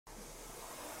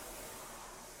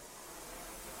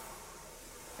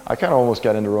I kind of almost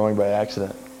got into rowing by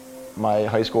accident. My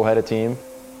high school had a team,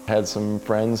 had some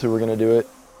friends who were going to do it.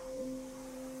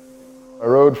 I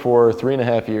rowed for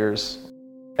 3.5 years,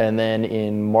 and then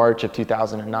in March of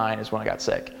 2009 is when I got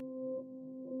sick.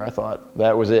 I thought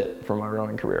that was it for my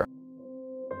rowing career.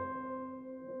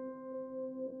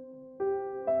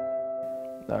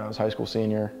 I was a high school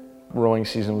senior. Rowing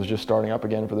season was just starting up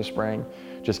again for the spring,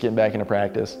 just getting back into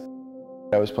practice.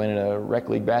 I was playing in a rec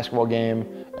league basketball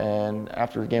game, and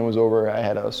after the game was over, I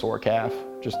had a sore calf,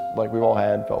 just like we've all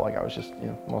had. Felt like I was just,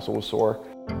 muscle was sore.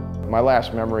 My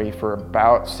last memory for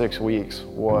about 6 weeks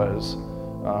was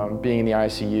being in the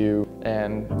ICU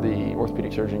and the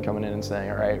orthopedic surgeon coming in and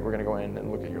saying, all right, we're gonna go in and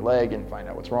look at your leg and find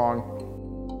out what's wrong.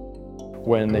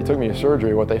 When they took me to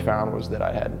surgery, what they found was that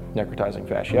I had necrotizing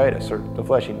fasciitis, or the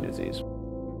flesh-eating disease.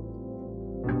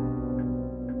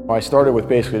 I started with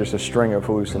basically just a string of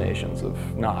hallucinations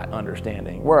of not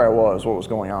understanding where I was, what was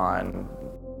going on.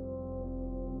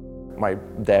 My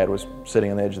dad was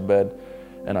sitting on the edge of the bed,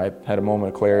 and I had a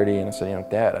moment of clarity, and I said,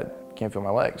 Dad, I can't feel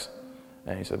my legs.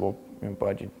 And he said, well,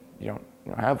 Bud, you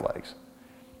don't have legs.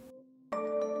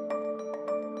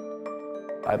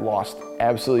 I'd lost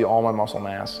absolutely all my muscle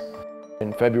mass.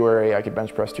 In February, I could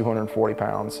bench press 240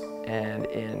 pounds, and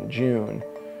in June,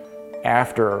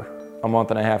 after a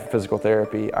month and a half of physical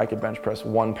therapy, I could bench press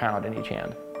 1 pound in each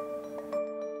hand.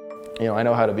 I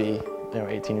know how to be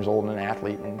 18 years old and an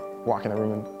athlete and walk in the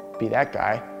room and be that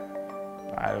guy.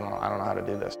 I don't know how to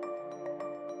do this.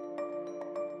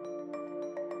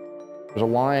 There's a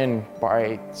line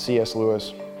by C.S.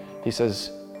 Lewis. He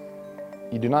says,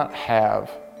 you do not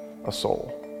have a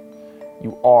soul.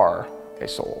 You are a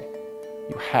soul.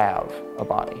 You have a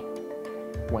body.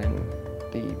 When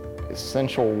the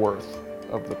essential worth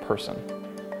of the person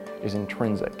is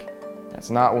intrinsic. It's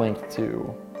not linked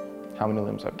to how many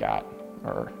limbs I've got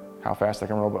or how fast I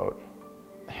can row a boat.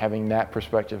 Having that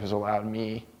perspective has allowed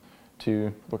me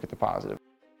to look at the positive.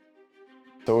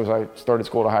 So as I started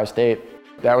school at Ohio State,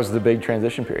 that was the big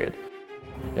transition period.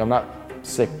 I'm not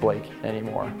sick Blake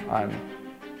anymore. I'm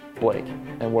Blake.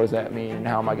 And what does that mean? And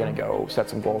how am I going to go set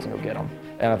some goals and go get them?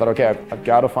 And I thought, okay, I've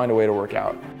got to find a way to work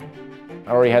out.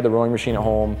 I already had the rowing machine at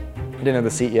home. I didn't have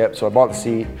the seat yet, so I bought the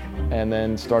seat and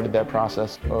then started that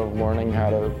process of learning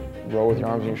how to row with your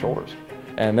arms and your shoulders.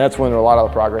 And that's when a lot of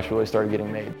the progress really started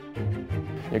getting made.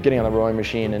 Getting on the rowing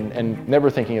machine and never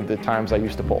thinking of the times I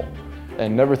used to pull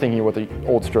and never thinking of what the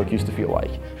old stroke used to feel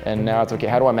like. And now it's okay,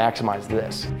 how do I maximize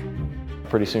this?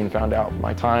 Pretty soon found out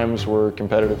my times were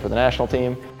competitive for the national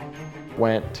team.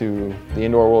 Went to the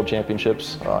Indoor World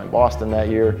Championships in Boston that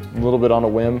year, a little bit on a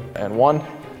whim, and won.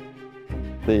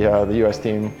 The U.S.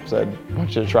 team said, I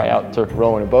want you to try out to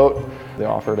row in a boat. The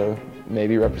offer to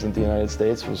maybe represent the United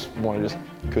States was one I just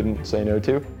couldn't say no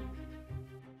to.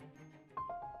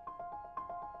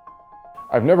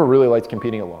 I've never really liked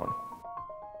competing alone,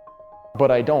 but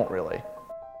I don't really.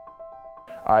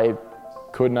 I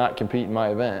could not compete in my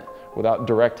event without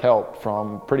direct help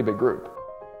from a pretty big group.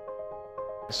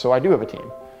 So I do have a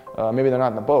team. Maybe they're not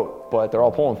in the boat, but they're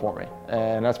all pulling for me,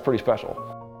 and that's pretty special.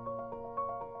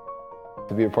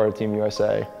 To be a part of Team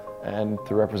USA and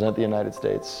to represent the United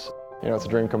States, it's a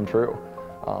dream come true.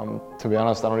 To be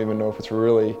honest, I don't even know if it's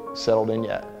really settled in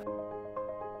yet.